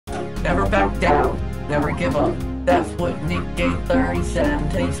Never back down, never give up. That's what Nick gave 37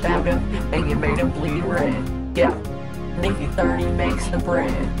 till he stabbed him and you made him bleed red. Yeah, Nicky 30 makes the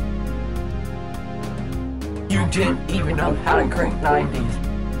bread. You didn't even know how to crank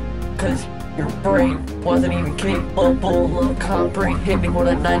 90s, cause your brain wasn't even capable of comprehending what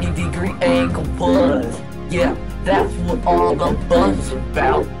a 90-degree angle was. Yeah, that's what all the buzz is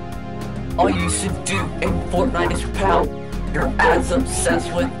about. All you should do in Fortnite is pout. You're as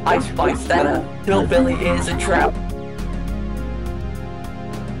obsessed with ice spice that a hillbilly is a trap.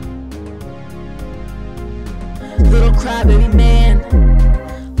 Little crybaby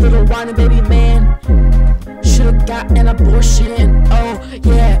man, little whiny baby man, should've got an abortion. Oh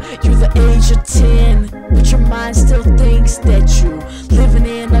yeah, you're the age of 10, but your mind still thinks that you living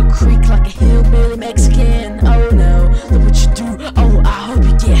in a creek like a hillbilly Mexican. Oh no, look what you do. Oh, I hope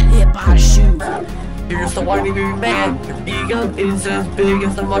you get hit by a shoe. Here's the whiny baby man. Your ego is as big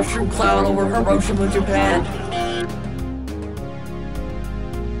as the mushroom cloud over Hiroshima, Japan.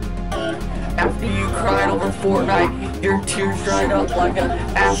 After you cried over Fortnite, your tears dried up like an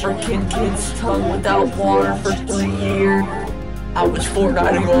African kid's tongue without water for 3 years. I was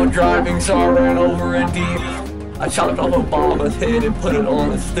Fortniting while driving, so I ran over a deer. I chopped off Obama's head and put it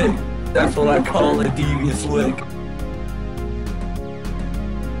on a stick. That's what I call a devious lick.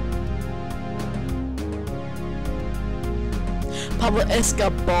 Pablo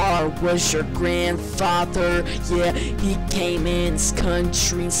Escobar was your grandfather. Yeah, he came in this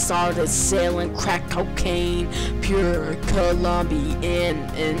country and started selling crack cocaine, pure Colombian,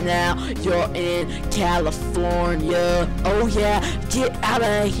 and now you're in California. Oh yeah, get out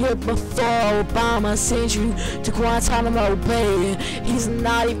of here before Obama sends you to Guantanamo Bay. He's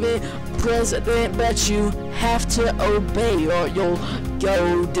not even president, but you have to obey or you'll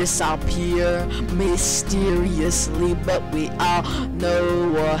go disappear mysteriously. But we all know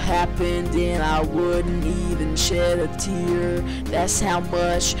what happened and I wouldn't even shed a tear. That's how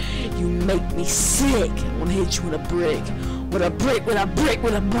much you make me sick. I wanna hit you with a brick, with a brick, with a brick,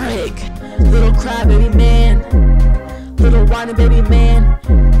 with a brick. Little crybaby man, little whiny baby man,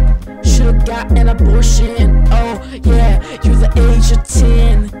 should've got an abortion. Oh yeah, you're the age of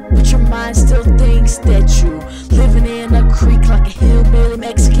 10, but your mind still thinks that you living in a creek like a hillbilly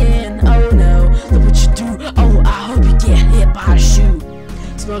Mexican. Oh no, look what you do. Oh, I hope you get hit by a shoe.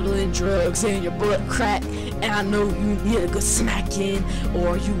 Smuggling drugs in your butt crack, and I know you need a good smacking,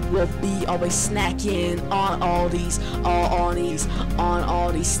 or you will be always snacking on all these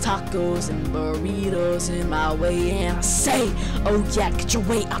tacos and burritos in my way. And I say, oh yeah, get your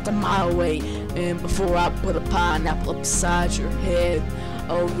way out of my way. And before I put a pineapple upside your head,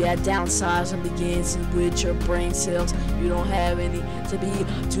 oh yeah, downsizing begins with your brain cells. You don't have any to be.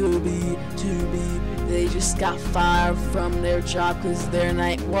 They just got fired from their job cause they're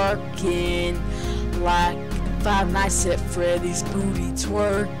not working. Like 5 Nights at Freddy's booty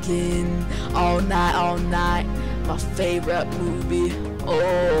twerking all night. My favorite movie.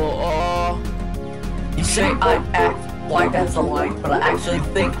 Oh. You say I act white as the light, but I actually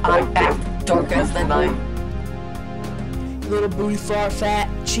think I act dark as the night. Little booty fart fat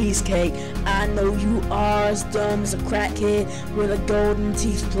cheesecake. I know you are as dumb as a crackhead with a golden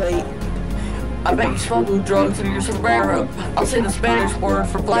teeth plate. I bet you smuggle drugs in your sombrero. I'll say the Spanish word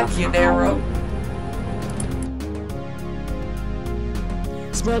for black llanero.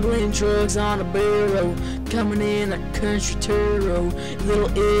 Smuggling drugs on a barrel, coming in a country turo.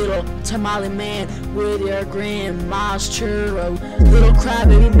 Little Tamale Man with your grandma's churro. Little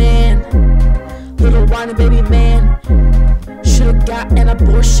crybaby man, little whiny baby man, should've got an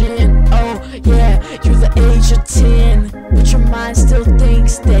abortion. Oh yeah, you're the age of 10, but your mind still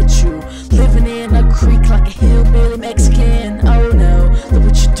thinks that you living in a creek like a hillbilly Mexican. Oh no, look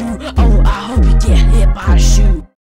what you do. Oh, I hope you get hit by a shoe.